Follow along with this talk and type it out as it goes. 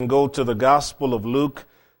Go to the Gospel of Luke,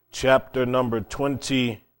 chapter number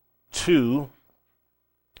 22.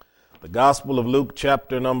 The Gospel of Luke,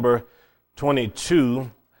 chapter number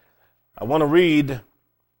 22. I want to read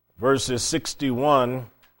verses 61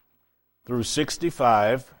 through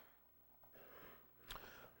 65.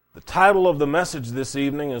 The title of the message this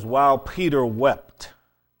evening is While Peter Wept.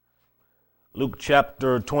 Luke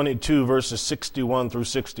chapter 22, verses 61 through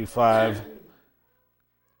 65.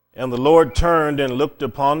 And the Lord turned and looked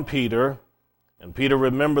upon Peter, and Peter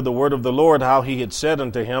remembered the word of the Lord, how he had said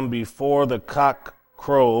unto him, Before the cock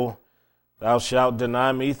crow, thou shalt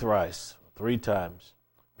deny me thrice, 3 times.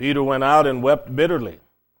 Peter went out and wept bitterly.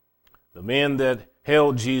 The men that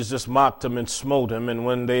held Jesus mocked him and smote him, and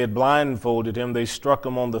when they had blindfolded him, they struck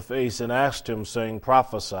him on the face and asked him, saying,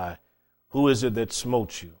 Prophesy, who is it that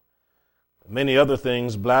smote you? Many other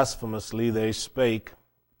things blasphemously they spake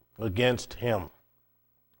against him.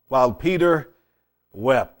 While Peter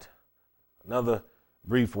wept. Another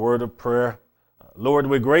brief word of prayer. Lord,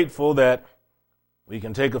 we're grateful that we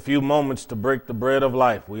can take a few moments to break the bread of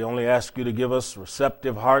life. We only ask you to give us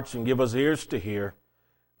receptive hearts and give us ears to hear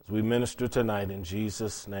as we minister tonight in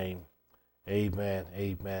Jesus' name. Amen.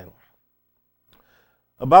 Amen.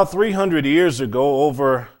 About 300 years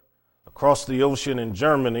ago, across the ocean in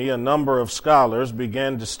Germany, a number of scholars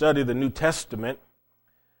began to study the New Testament,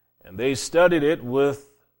 and they studied it with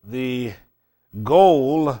the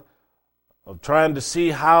goal of trying to see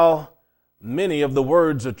how many of the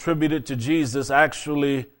words attributed to Jesus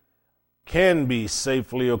actually can be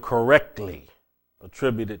safely or correctly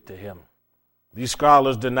attributed to him. These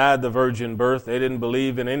scholars denied the virgin birth. They didn't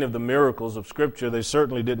believe in any of the miracles of Scripture. They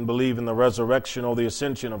certainly didn't believe in the resurrection or the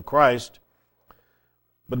ascension of Christ.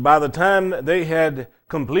 But by the time they had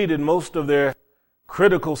completed most of their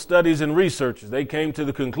critical studies and researches, they came to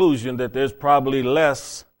the conclusion that there's probably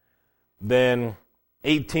less than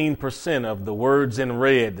 18% of the words in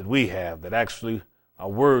red that we have that actually are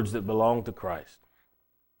words that belong to Christ.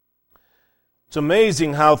 It's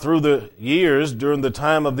amazing how through the years, during the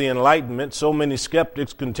time of the Enlightenment, so many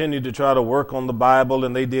skeptics continued to try to work on the Bible,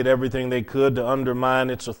 and they did everything they could to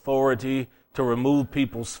undermine its authority, to remove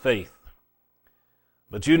people's faith.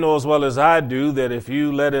 But you know as well as I do that if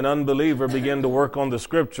you let an unbeliever begin to work on the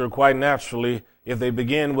Scripture, quite naturally, if they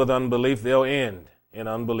begin with unbelief, they'll end in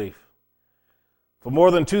unbelief. For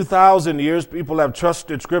more than 2,000 years, people have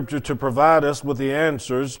trusted Scripture to provide us with the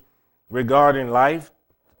answers regarding life,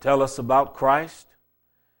 to tell us about Christ.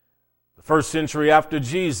 The first century after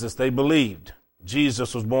Jesus, they believed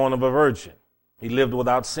Jesus was born of a virgin. He lived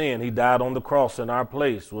without sin. He died on the cross in our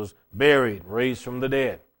place, was buried, raised from the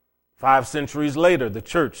dead. 5 centuries later, the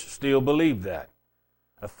church still believed that.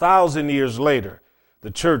 1,000 years later,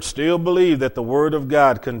 the church still believed that the Word of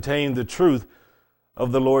God contained the truth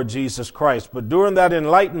of the Lord Jesus Christ. But during that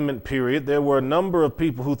Enlightenment period, there were a number of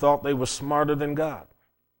people who thought they were smarter than God.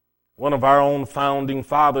 One of our own founding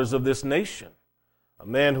fathers of this nation, a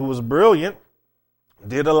man who was brilliant,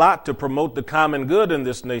 did a lot to promote the common good in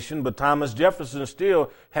this nation, but Thomas Jefferson still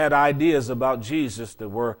had ideas about Jesus that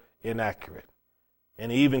were inaccurate. And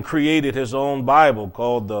he even created his own Bible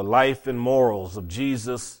called The Life and Morals of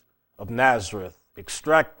Jesus of Nazareth,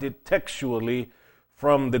 extracted textually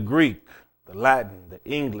from the Greek, the Latin, the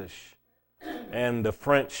English, and the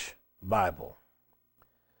French Bible.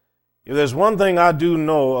 If there's one thing I do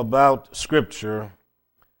know about Scripture,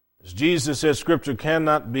 is Jesus said Scripture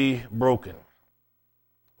cannot be broken.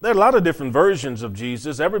 There are a lot of different versions of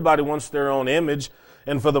Jesus. Everybody wants their own image,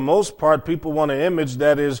 and for the most part, people want an image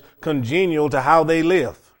that is congenial to how they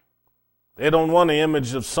live. They don't want an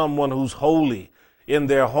image of someone who's holy in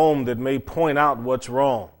their home that may point out what's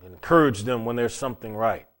wrong, encourage them when there's something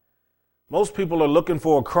right. Most people are looking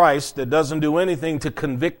for a Christ that doesn't do anything to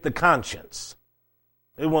convict the conscience.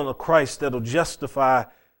 They want a Christ that'll justify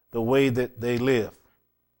the way that they live.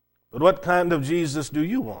 But what kind of Jesus do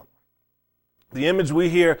you want? The image we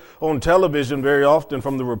hear on television very often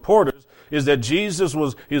from the reporters is that Jesus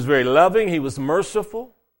was very loving, he was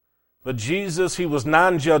merciful, but Jesus, he was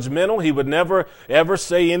non-judgmental. He would never ever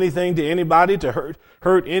say anything to anybody to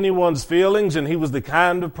hurt anyone's feelings, and he was the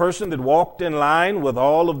kind of person that walked in line with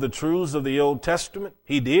all of the truths of the Old Testament.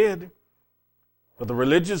 He did. But the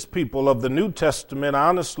religious people of the New Testament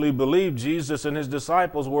honestly believed Jesus and his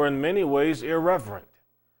disciples were in many ways irreverent.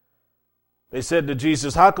 They said to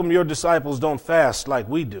Jesus, how come your disciples don't fast like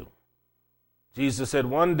we do? Jesus said,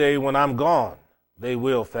 one day when I'm gone, they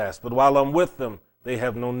will fast. But while I'm with them, they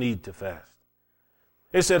have no need to fast.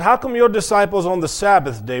 They said, how come your disciples on the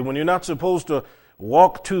Sabbath day, when you're not supposed to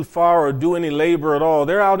walk too far or do any labor at all,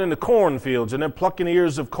 they're out in the cornfields and they're plucking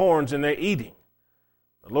ears of corns and they're eating?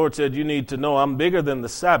 The The Lord said, you need to know I'm bigger than the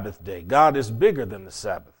Sabbath day. God is bigger than the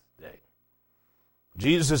Sabbath day.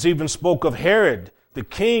 Jesus even spoke of Herod, the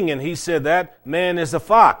king, and he said that man is a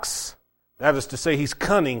fox. That is to say, he's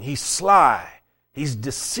cunning, he's sly, he's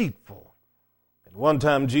deceitful. And one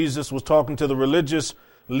time Jesus was talking to the religious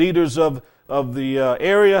leaders of the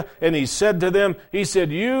area, and he said to them, he said,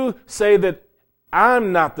 you say that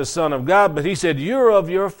I'm not the Son of God, but he said, you're of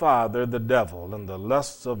your father, the devil, and the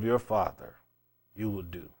lusts of your father you will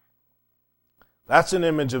do. That's an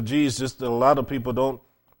image of Jesus that a lot of people don't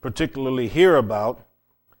particularly hear about.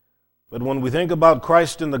 But when we think about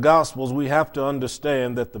Christ in the Gospels, we have to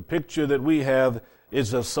understand that the picture that we have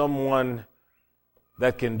is of someone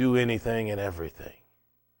that can do anything and everything.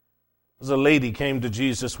 There's a lady came to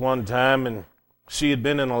Jesus one time, and she had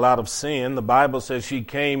been in a lot of sin. The Bible says she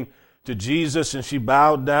came to Jesus and she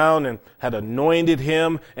bowed down and had anointed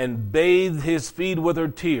him and bathed his feet with her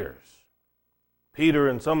tears. Peter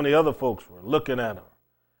and some of the other folks were looking at her.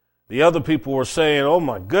 The other people were saying, oh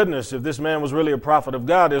my goodness, if this man was really a prophet of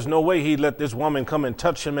God, there's no way he'd let this woman come and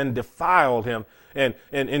touch him and defile him. And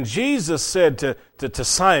Jesus said to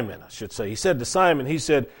Simon, I should say, he said to Simon, he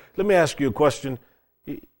said, let me ask you a question.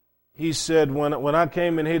 He said, when I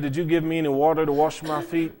came in here, did you give me any water to wash my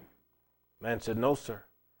feet? Man said, no, sir.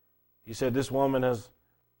 He said, this woman has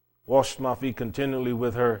washed my feet continually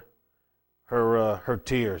with her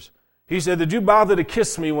tears. He said, did you bother to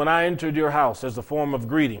kiss me when I entered your house as a form of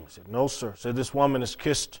greeting? He said, no, sir. He said, this woman has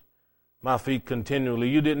kissed my feet continually.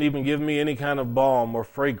 You didn't even give me any kind of balm or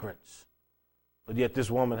fragrance. But yet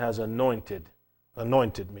this woman has anointed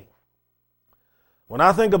me. When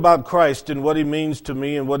I think about Christ and what he means to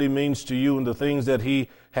me and what he means to you and the things that he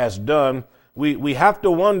has done, we have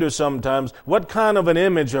to wonder sometimes, what kind of an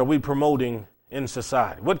image are we promoting in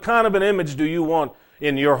society? What kind of an image do you want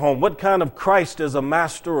in your home? What kind of Christ as a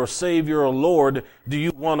master or savior or Lord do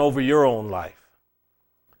you want over your own life?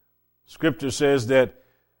 Scripture says that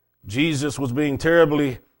Jesus was being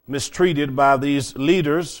terribly mistreated by these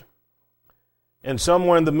leaders. And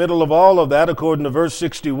somewhere in the middle of all of that, according to verse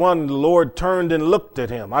 61, the Lord turned and looked at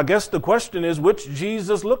him. I guess the question is, which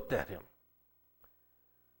Jesus looked at him?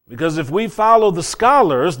 Because if we follow the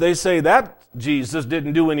scholars, they say that Jesus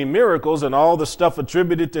didn't do any miracles and all the stuff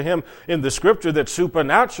attributed to him in the scripture that's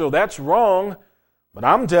supernatural, that's wrong. But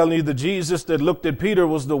I'm telling you, the Jesus that looked at Peter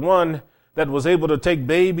was the one that was able to take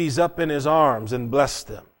babies up in his arms and bless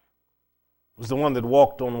them. He was the one that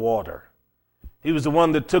walked on water. He was the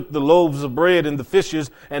one that took the loaves of bread and the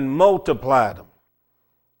fishes and multiplied them.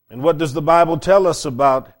 And what does the Bible tell us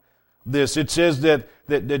about this? It says that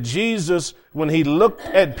Jesus, when he looked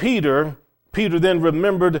at Peter, Peter then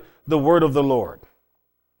remembered the word of the Lord.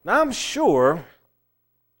 Now I'm sure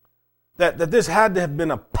that this had to have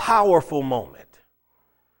been a powerful moment.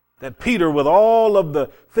 That Peter, with all of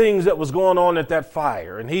the things that was going on at that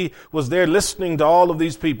fire, and he was there listening to all of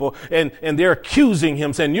these people, and they're accusing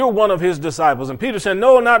him, saying, you're one of his disciples. And Peter said,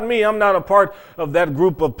 no, not me. I'm not a part of that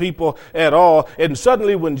group of people at all. And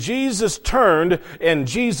suddenly when Jesus turned and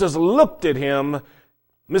Jesus looked at him,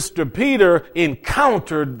 Mr. Peter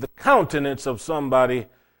encountered the countenance of somebody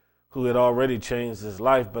who had already changed his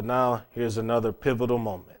life, but now here's another pivotal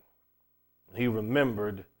moment. He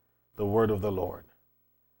remembered the word of the Lord.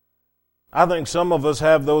 I think some of us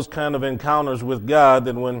have those kind of encounters with God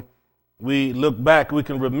that when we look back, we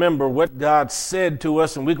can remember what God said to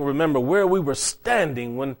us and we can remember where we were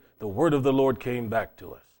standing when the word of the Lord came back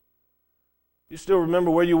to us. You still remember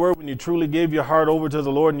where you were when you truly gave your heart over to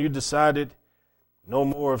the Lord and you decided no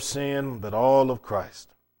more of sin, but all of Christ?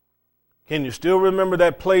 Can you still remember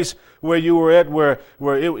that place where you were at, where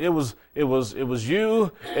it was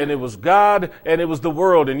you and it was God and it was the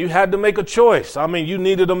world, and you had to make a choice? I mean, you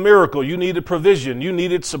needed a miracle, you needed provision, you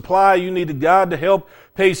needed supply, you needed God to help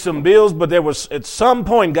pay some bills, but there was at some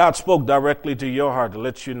point God spoke directly to your heart to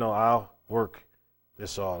let you know, I'll work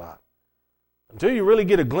this all out. Until you really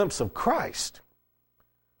get a glimpse of Christ,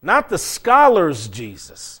 not the scholars'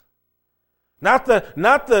 Jesus. Not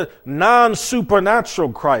the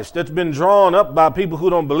non-supernatural Christ that's been drawn up by people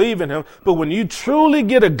who don't believe in him, but when you truly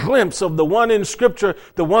get a glimpse of the one in Scripture,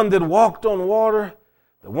 the one that walked on water,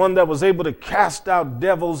 the one that was able to cast out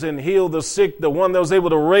devils and heal the sick, the one that was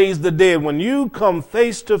able to raise the dead, when you come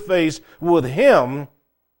face to face with him,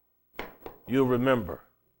 you'll remember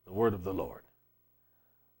the word of the Lord.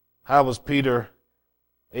 How was Peter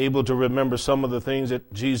able to remember some of the things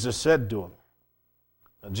that Jesus said to him?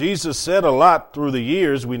 Now, Jesus said a lot through the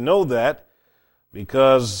years. We know that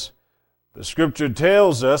because the Scripture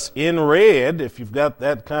tells us in red, if you've got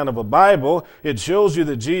that kind of a Bible, it shows you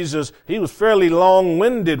that Jesus, he was fairly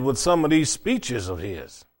long-winded with some of these speeches of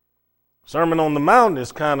his. Sermon on the Mount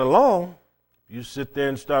is kind of long. You sit there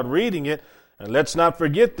and start reading it. And let's not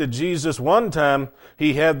forget that Jesus, one time,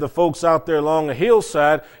 he had the folks out there along a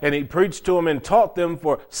hillside, and he preached to them and taught them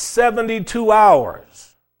for 72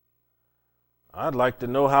 hours. I'd like to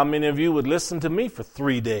know how many of you would listen to me for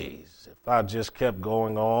 3 days if I just kept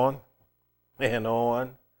going on and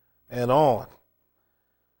on and on.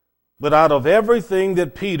 But out of everything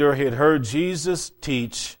that Peter had heard Jesus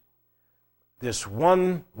teach, this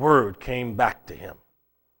one word came back to him.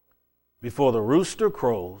 Before the rooster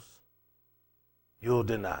crows, you'll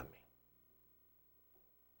deny me.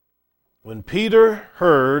 When Peter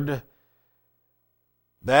heard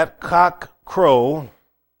that cock crow,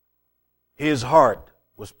 his heart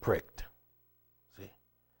was pricked. See?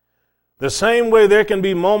 The same way there can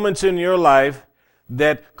be moments in your life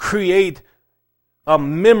that create a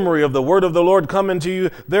memory of the word of the Lord coming to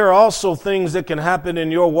you, there are also things that can happen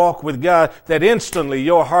in your walk with God that instantly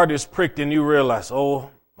your heart is pricked and you realize,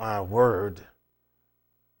 oh, my word,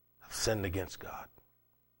 I've sinned against God.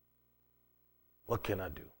 What can I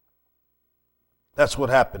do? That's what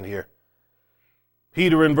happened here.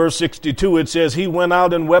 Peter in verse 62, it says he went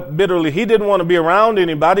out and wept bitterly. He didn't want to be around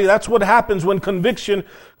anybody. That's what happens when conviction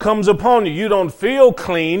comes upon you. You don't feel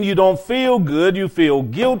clean. You don't feel good. You feel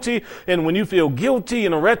guilty. And when you feel guilty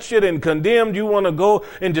and wretched and condemned, you want to go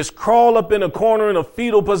and just crawl up in a corner in a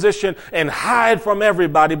fetal position and hide from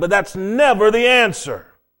everybody. But that's never the answer.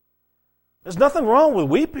 There's nothing wrong with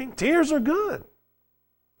weeping. Tears are good.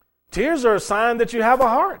 Tears are a sign that you have a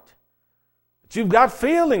heart. You've got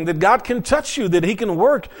feeling that God can touch you, that he can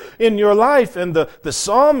work in your life. And the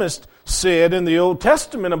psalmist said in the Old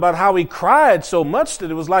Testament about how he cried so much that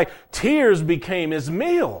it was like tears became his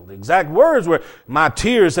meal. The exact words were, my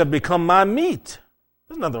tears have become my meat.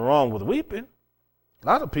 There's nothing wrong with weeping. A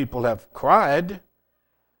lot of people have cried.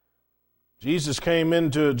 Jesus came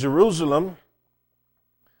into Jerusalem.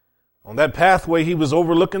 On that pathway, he was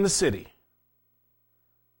overlooking the city.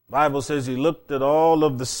 The Bible says he looked at all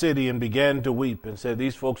of the city and began to weep and said,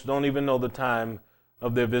 these folks don't even know the time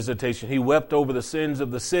of their visitation. He wept over the sins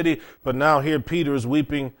of the city, but now here Peter is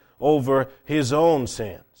weeping over his own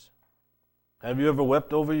sins. Have you ever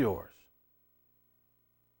wept over yours?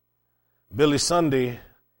 Billy Sunday,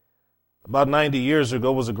 about 90 years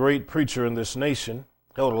ago, was a great preacher in this nation.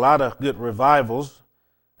 Held a lot of good revivals.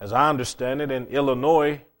 As I understand it, in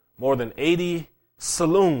Illinois, more than 80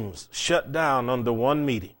 saloons shut down under one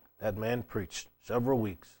meeting. That man preached several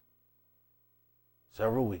weeks.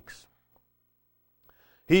 Several weeks.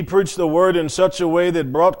 He preached the word in such a way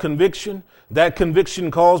that brought conviction. That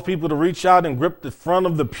conviction caused people to reach out and grip the front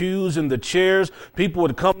of the pews and the chairs. People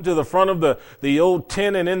would come to the front of the old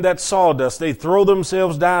tent, and in that sawdust, they throw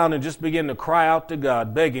themselves down and just begin to cry out to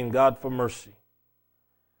God, begging God for mercy.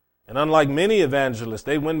 And unlike many evangelists,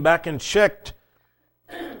 they went back and checked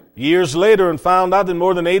years later and found out that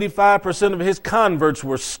more than 85% of his converts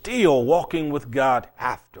were still walking with God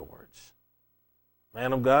afterwards.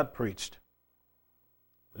 Man of God preached.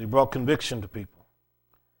 But he brought conviction to people.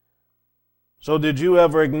 So did you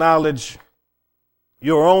ever acknowledge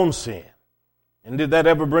your own sin? And did that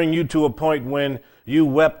ever bring you to a point when you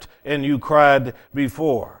wept and you cried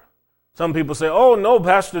before? Some people say, oh no,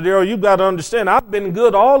 Pastor Darrell, you've got to understand, I've been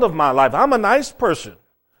good all of my life. I'm a nice person.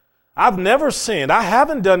 I've never sinned. I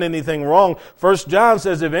haven't done anything wrong. 1 John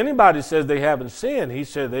says if anybody says they haven't sinned, he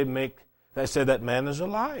said they said that man is a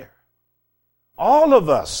liar. All of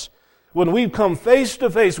us, when we come face to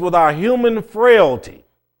face with our human frailty,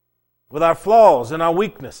 with our flaws and our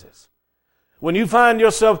weaknesses, when you find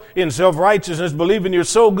yourself in self-righteousness, believing you're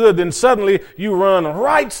so good, then suddenly you run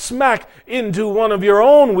right smack into one of your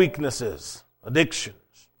own weaknesses,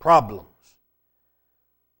 addictions, problems.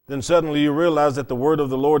 Then suddenly you realize that the word of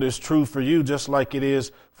the Lord is true for you just like it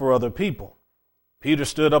is for other people. Peter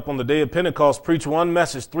stood up on the day of Pentecost, preached one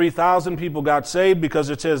message. 3,000 people got saved because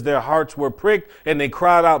it says their hearts were pricked and they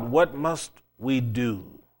cried out, what must we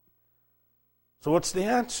do? So what's the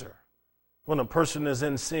answer when a person is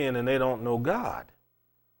in sin and they don't know God?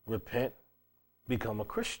 Repent, become a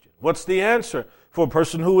Christian. What's the answer for a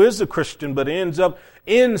person who is a Christian but ends up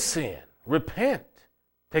in sin? Repent,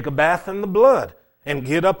 take a bath in the blood. And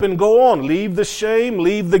get up and go on. Leave the shame,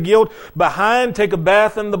 leave the guilt behind, take a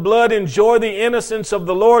bath in the blood, enjoy the innocence of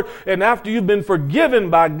the Lord, and after you've been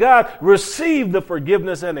forgiven by God, receive the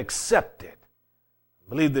forgiveness and accept it.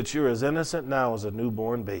 Believe that you're as innocent now as a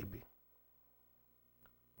newborn baby.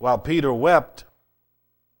 While Peter wept,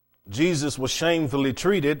 Jesus was shamefully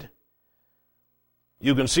treated.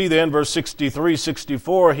 You can see there in verse 63,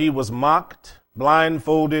 64, he was mocked,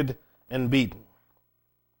 blindfolded, and beaten.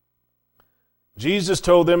 Jesus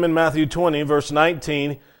told them in Matthew 20, verse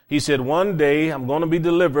 19, He said, one day I'm going to be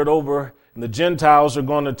delivered over, and the Gentiles are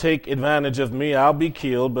going to take advantage of me. I'll be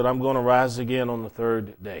killed, but I'm going to rise again on the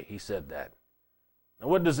third day. He said that. Now,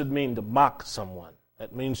 what does it mean to mock someone?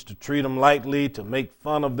 That means to treat them lightly, to make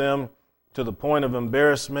fun of them to the point of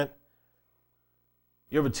embarrassment.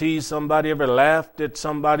 You ever teased somebody, ever laughed at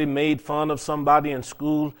somebody, made fun of somebody in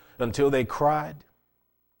school until they cried?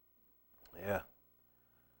 Yeah,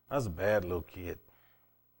 I was a bad little kid.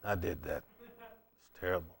 I did that. It's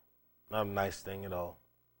terrible. Not a nice thing at all.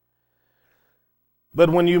 But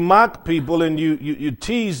when you mock people and you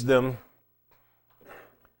tease them,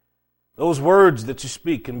 those words that you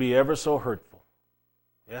speak can be ever so hurtful.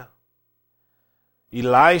 Yeah.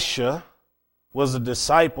 Elisha was a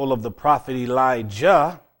disciple of the prophet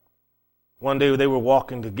Elijah. One day they were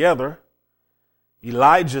walking together.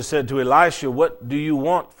 Elijah said to Elisha, "What do you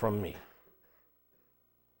want from me?"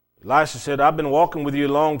 Elisha said, "I've been walking with you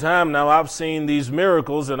a long time now. I've seen these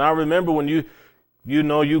miracles, and I remember when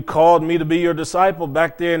you called me to be your disciple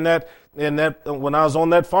back there in that when I was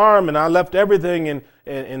on that farm, and I left everything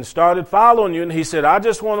and started following you." And he said, "I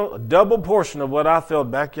just want a double portion of what I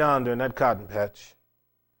felt back yonder in that cotton patch."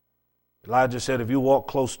 Elijah said, "If you walk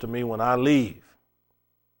close to me when I leave,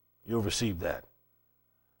 you'll receive that."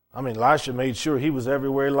 I mean, Elisha made sure he was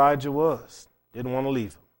everywhere Elijah was. Didn't want to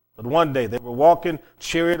leave him. But one day they were walking,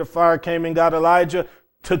 chariot of fire came and got Elijah,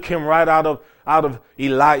 took him right out of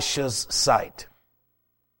Elisha's sight.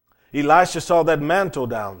 Elisha saw that mantle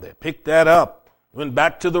down there, picked that up, went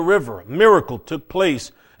back to the river. A miracle took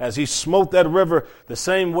place as he smote that river the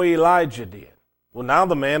same way Elijah did. Well, now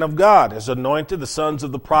the man of God is anointed. The sons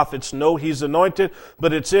of the prophets know he's anointed.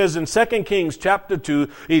 But it says in 2 Kings chapter 2,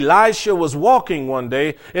 Elisha was walking one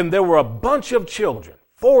day, and there were a bunch of children,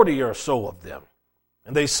 40 or so of them.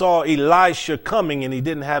 And they saw Elisha coming, and he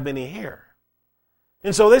didn't have any hair.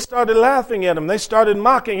 And so they started laughing at him. They started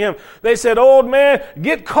mocking him. They said, "Old man,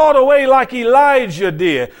 get caught away like Elijah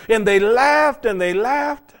did." And they laughed and they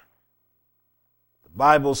laughed. The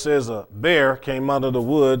Bible says a bear came out of the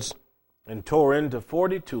woods and tore into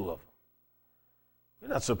 42 of them.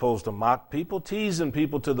 You're not supposed to mock people, teasing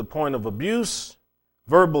people to the point of abuse,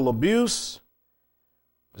 verbal abuse.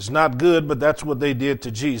 It's not good, but that's what they did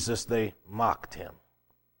to Jesus. They mocked him.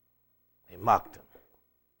 They mocked him.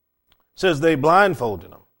 It says they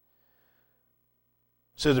blindfolded him.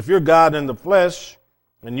 It says if you're God in the flesh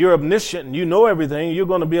and you're omniscient and you know everything, you're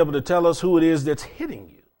going to be able to tell us who it is that's hitting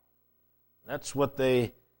you. That's what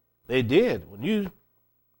they did. When you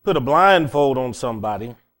put a blindfold on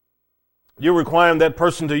somebody, you're requiring that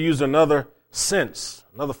person to use another sense,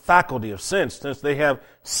 another faculty of sense. Since they have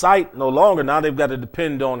sight no longer, now they've got to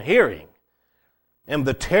depend on hearing. And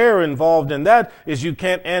the terror involved in that is you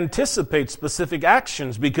can't anticipate specific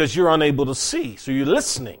actions because you're unable to see. So you're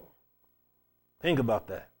listening. Think about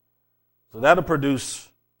that. So that'll produce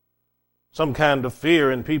some kind of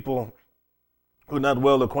fear in people who are not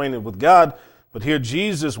well acquainted with God. But here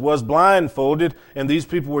Jesus was blindfolded, and these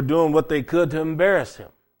people were doing what they could to embarrass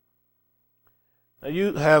him. Now,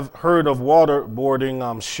 you have heard of waterboarding,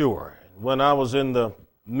 I'm sure. When I was in the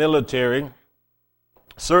military,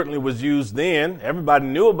 certainly was used then. Everybody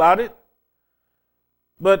knew about it.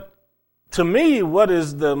 But to me, what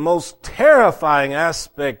is the most terrifying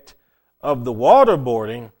aspect of the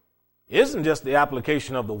waterboarding isn't just the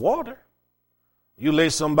application of the water. You lay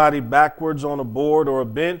somebody backwards on a board or a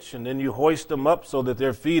bench, and then you hoist them up so that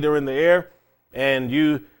their feet are in the air, and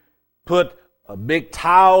you put a big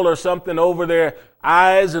towel or something over their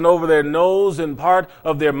eyes and over their nose and part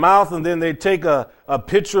of their mouth, and then they take a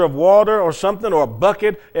pitcher of water or something or a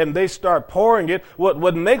bucket and they start pouring it.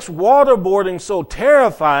 What makes waterboarding so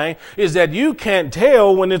terrifying is that you can't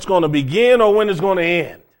tell when it's going to begin or when it's going to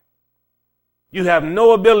end. You have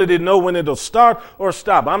no ability to know when it'll start or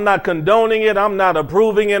stop. I'm not condoning it. I'm not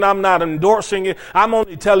approving it. I'm not endorsing it. I'm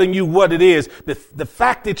only telling you what it is. The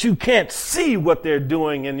fact that you can't see what they're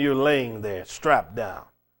doing and you're laying there strapped down.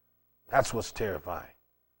 That's what's terrifying.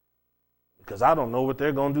 Because I don't know what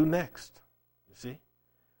they're going to do next. You see?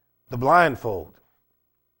 The blindfold.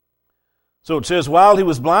 So it says, while he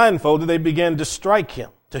was blindfolded, they began to strike him,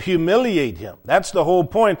 to humiliate him. That's the whole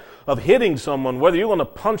point of hitting someone. Whether you're going to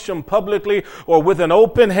punch him publicly or with an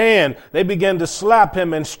open hand, they began to slap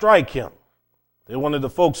him and strike him. They wanted the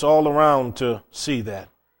folks all around to see that.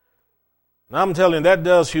 And I'm telling you, that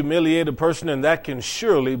does humiliate a person, and that can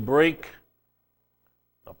surely break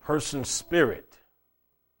a person's spirit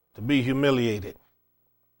to be humiliated.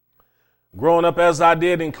 Growing up as I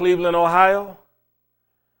did in Cleveland, Ohio,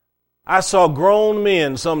 I saw grown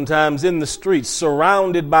men sometimes in the streets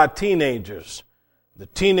surrounded by teenagers. The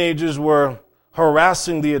teenagers were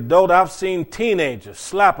harassing the adult. I've seen teenagers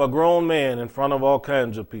slap a grown man in front of all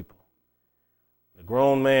kinds of people. The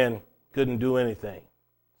grown man couldn't do anything.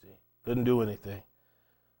 Couldn't do anything.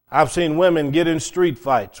 I've seen women get in street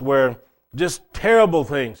fights where just terrible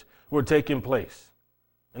things were taking place.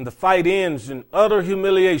 And the fight ends in utter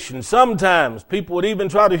humiliation. Sometimes people would even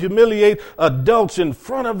try to humiliate adults in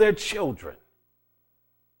front of their children.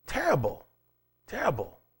 Terrible.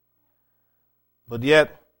 Terrible. But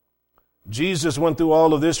yet, Jesus went through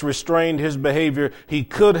all of this, restrained his behavior. He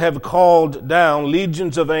could have called down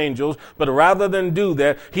legions of angels, but rather than do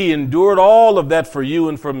that, he endured all of that for you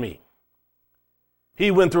and for me.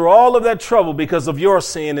 He went through all of that trouble because of your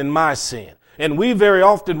sin and my sin. And we very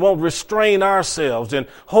often won't restrain ourselves and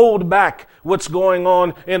hold back what's going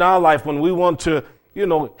on in our life when we want to,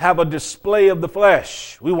 have a display of the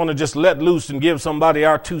flesh. We want to just let loose and give somebody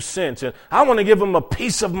our 2 cents. And I want to give them a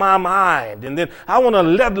piece of my mind. And then I want to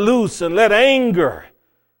let loose and let anger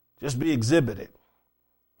just be exhibited.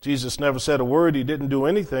 Jesus never said a word. He didn't do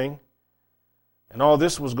anything. And all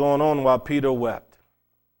this was going on while Peter wept.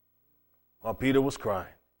 While Peter was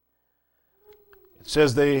crying. It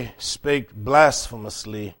says they spake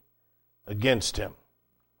blasphemously against him.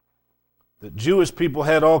 The Jewish people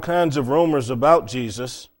had all kinds of rumors about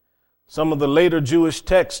Jesus. Some of the later Jewish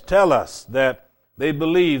texts tell us that they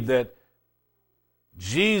believed that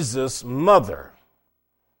Jesus' mother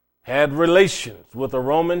had relations with a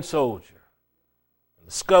Roman soldier.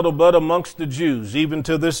 The scuttlebutt amongst the Jews, even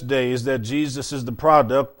to this day, is that Jesus is the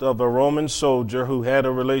product of a Roman soldier who had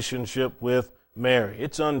a relationship with Mary.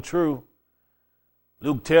 It's untrue.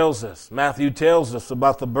 Luke tells us, Matthew tells us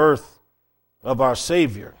about the birth of our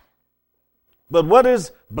Savior. But what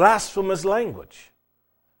is blasphemous language?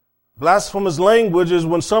 Blasphemous language is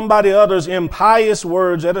when somebody utters impious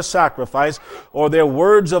words at a sacrifice, or they're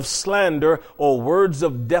words of slander or words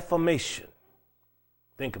of defamation.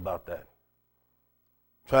 Think about that.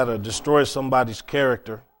 Try to destroy somebody's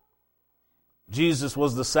character. Jesus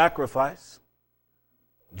was the sacrifice.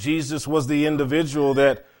 Jesus was the individual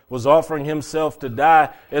that was offering himself to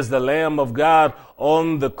die as the Lamb of God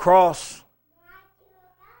on the cross.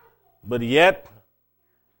 But yet,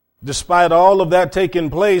 despite all of that taking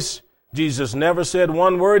place, Jesus never said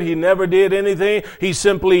one word. He never did anything. He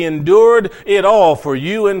simply endured it all for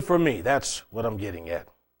you and for me. That's what I'm getting at.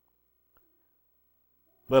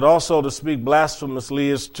 But also to speak blasphemously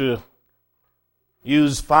is to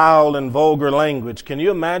use foul and vulgar language. Can you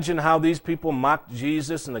imagine how these people mocked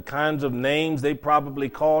Jesus and the kinds of names they probably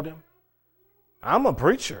called him? I'm a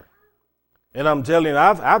preacher. And I'm telling you,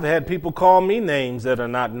 I've had people call me names that are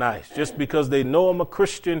not nice just because they know I'm a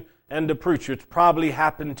Christian and a preacher. It's probably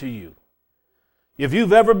happened to you. If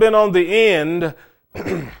you've ever been on the end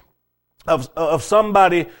of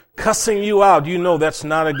somebody cussing you out, you know that's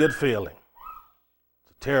not a good feeling.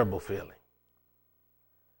 It's a terrible feeling.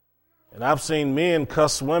 And I've seen men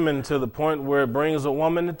cuss women to the point where it brings a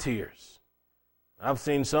woman to tears. I've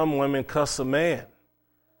seen some women cuss a man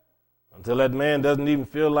until that man doesn't even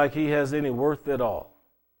feel like he has any worth at all.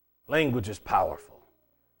 Language is powerful.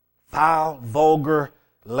 Foul, vulgar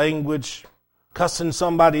language, cussing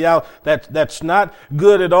somebody out, that's not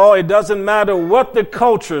good at all. It doesn't matter what the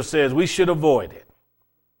culture says, we should avoid it.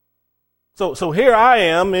 So here I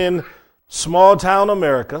am in small town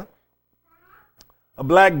America, a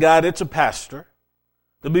black guy that's a pastor,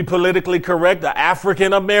 to be politically correct, an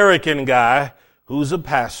African American guy who's a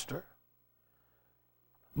pastor.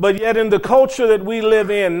 But yet in the culture that we live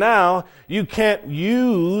in now, you can't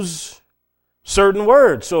use certain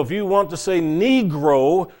words. So if you want to say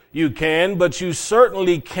Negro, you can, but you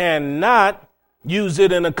certainly cannot use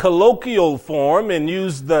it in a colloquial form and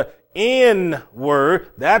use the N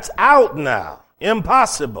word. That's out now.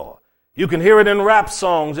 Impossible. You can hear it in rap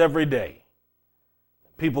songs every day.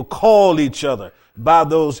 People call each other by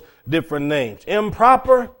those different names.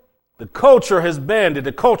 Improper. The culture has banned it.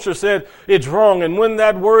 The culture said it's wrong. And when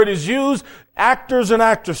that word is used, actors and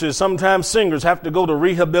actresses, sometimes singers, have to go to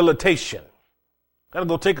rehabilitation. Got to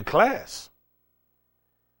go take a class.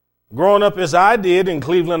 Growing up as I did in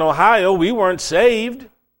Cleveland, Ohio, we weren't saved.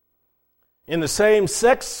 In the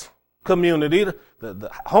same-sex community, the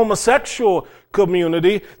homosexual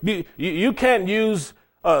community, you can't use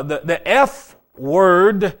the F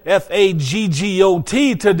word,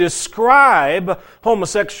 F-A-G-G-O-T, to describe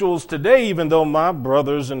homosexuals today, even though my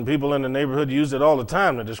brothers and people in the neighborhood use it all the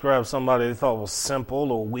time to describe somebody they thought was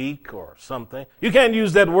simple or weak or something. You can't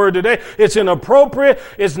use that word today. It's inappropriate.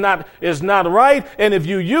 It's not right. And if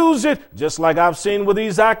you use it, just like I've seen with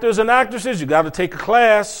these actors and actresses, you got to take a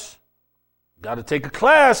class. Got to take a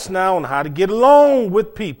class now on how to get along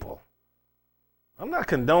with people. I'm not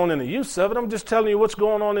condoning the use of it. I'm just telling you what's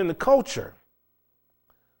going on in the culture.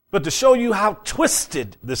 But to show you how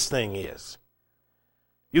twisted this thing is.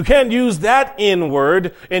 You can't use that N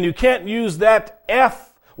word and you can't use that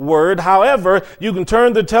F word. However, you can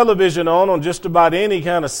turn the television on just about any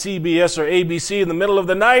kind of CBS or ABC in the middle of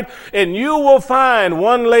the night, and you will find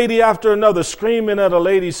one lady after another screaming at a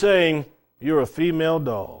lady saying, "You're a female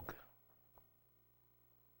dog."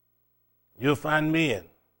 You'll find men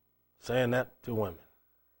saying that to women,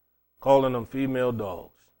 calling them female dogs.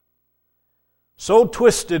 So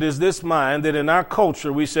twisted is this mind that in our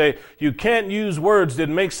culture we say you can't use words that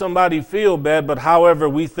make somebody feel bad, but however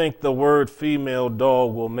we think the word female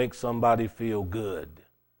dog will make somebody feel good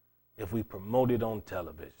if we promote it on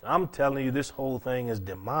television. I'm telling you, this whole thing is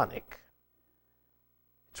demonic.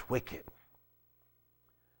 It's wicked.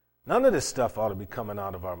 None of this stuff ought to be coming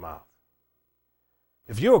out of our mouth.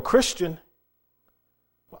 If you're a Christian,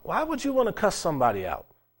 why would you want to cuss somebody out?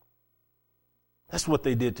 That's what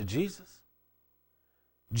they did to Jesus.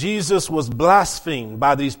 Jesus was blasphemed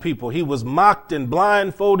by these people. He was mocked and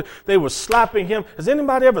blindfolded. They were slapping him. Has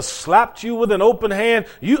anybody ever slapped you with an open hand?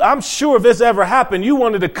 I'm sure if this ever happened, you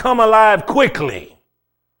wanted to come alive quickly.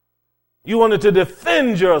 You wanted to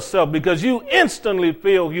defend yourself because you instantly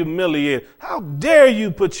feel humiliated. How dare you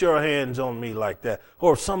put your hands on me like that?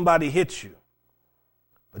 Or if somebody hits you.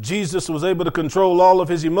 But Jesus was able to control all of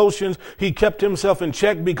his emotions. He kept himself in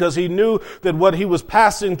check because he knew that what he was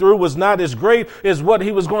passing through was not as great as what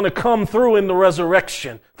he was going to come through in the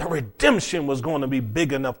resurrection. The redemption was going to be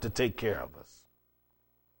big enough to take care of us.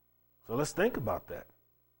 So let's think about that.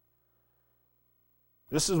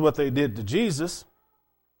 This is what they did to Jesus.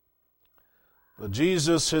 But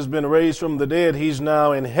Jesus has been raised from the dead. He's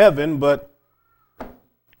now in heaven. But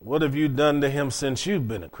what have you done to him since you've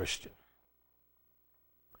been a Christian?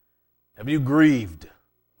 Have you grieved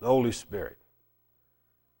the Holy Spirit?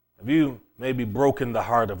 Have you maybe broken the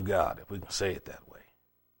heart of God, if we can say it that way?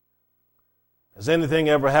 Has anything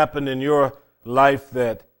ever happened in your life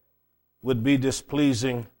that would be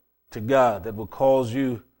displeasing to God, that would cause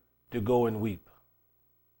you to go and weep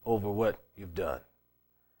over what you've done?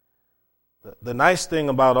 The nice thing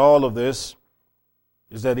about all of this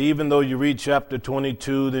is that even though you read chapter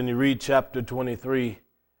 22, then you read chapter 23,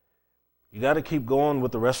 you got to keep going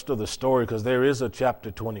with the rest of the story because there is a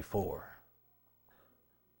chapter 24.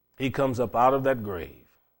 He comes up out of that grave,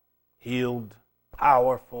 healed,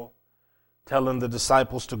 powerful, telling the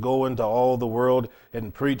disciples to go into all the world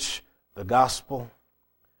and preach the gospel.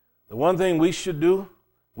 The one thing we should do,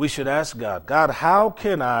 we should ask God, God, how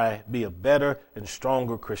can I be a better and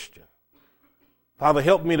stronger Christian? Father,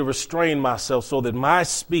 help me to restrain myself so that my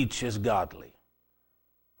speech is godly.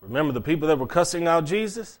 Remember the people that were cussing out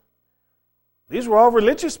Jesus? These were all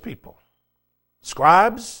religious people.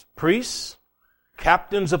 Scribes, priests,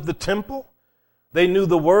 captains of the temple. They knew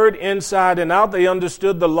the word inside and out. They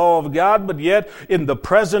understood the law of God, but yet in the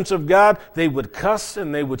presence of God, they would cuss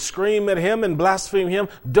and they would scream at him and blaspheme him.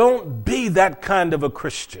 Don't be that kind of a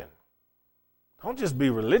Christian. Don't just be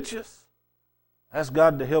religious. Ask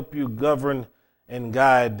God to help you govern and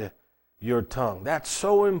guide your tongue. That's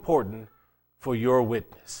so important for your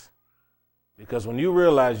witness. Because when you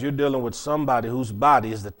realize you're dealing with somebody whose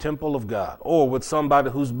body is the temple of God, or with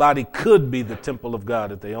somebody whose body could be the temple of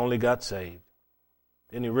God if they only got saved,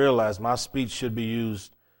 then you realize my speech should be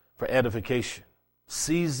used for edification,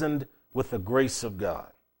 seasoned with the grace of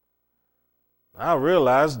God. I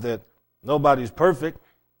realize that nobody's perfect,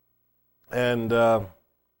 and, there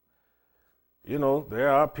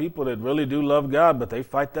are people that really do love God, but they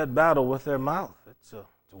fight that battle with their mouth. It's a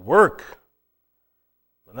work.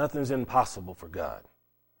 Nothing's impossible for God.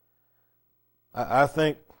 I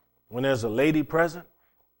think when there's a lady present,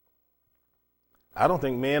 I don't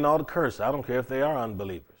think men ought to curse. I don't care if they are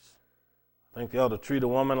unbelievers. I think they ought to treat a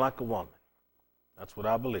woman like a woman. That's what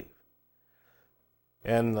I believe.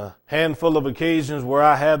 And a handful of occasions where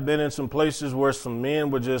I have been in some places where some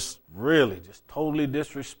men were just totally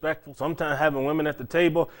disrespectful. Sometimes having women at the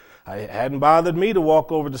table, it hadn't bothered me to walk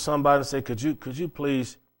over to somebody and say, could you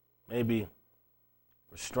please maybe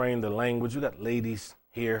restrain the language? You got ladies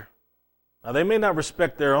here. Now, they may not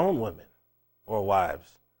respect their own women or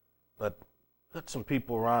wives, but got some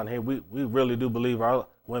people around here. We really do believe our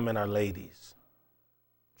women are ladies.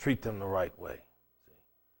 Treat them the right way.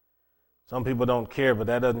 Some people don't care, but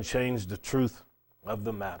that doesn't change the truth of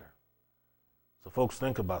the matter. So, folks,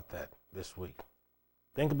 think about that this week.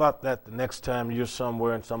 Think about that the next time you're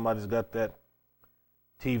somewhere and somebody's got that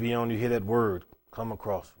TV on, you hear that word come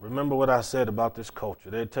across. Remember what I said about this culture.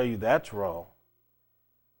 They'll tell you that's wrong,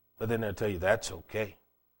 but then they'll tell you that's okay.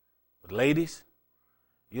 But ladies,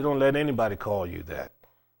 You don't let anybody call you that,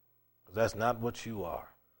 because that's not what you are.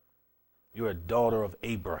 You're a daughter of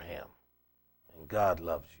Abraham, and God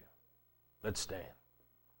loves you. Let's stand.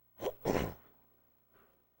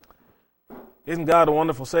 Isn't God a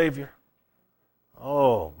wonderful Savior?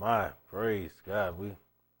 Oh, my, praise God. We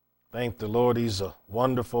thank the Lord. He's a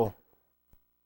wonderful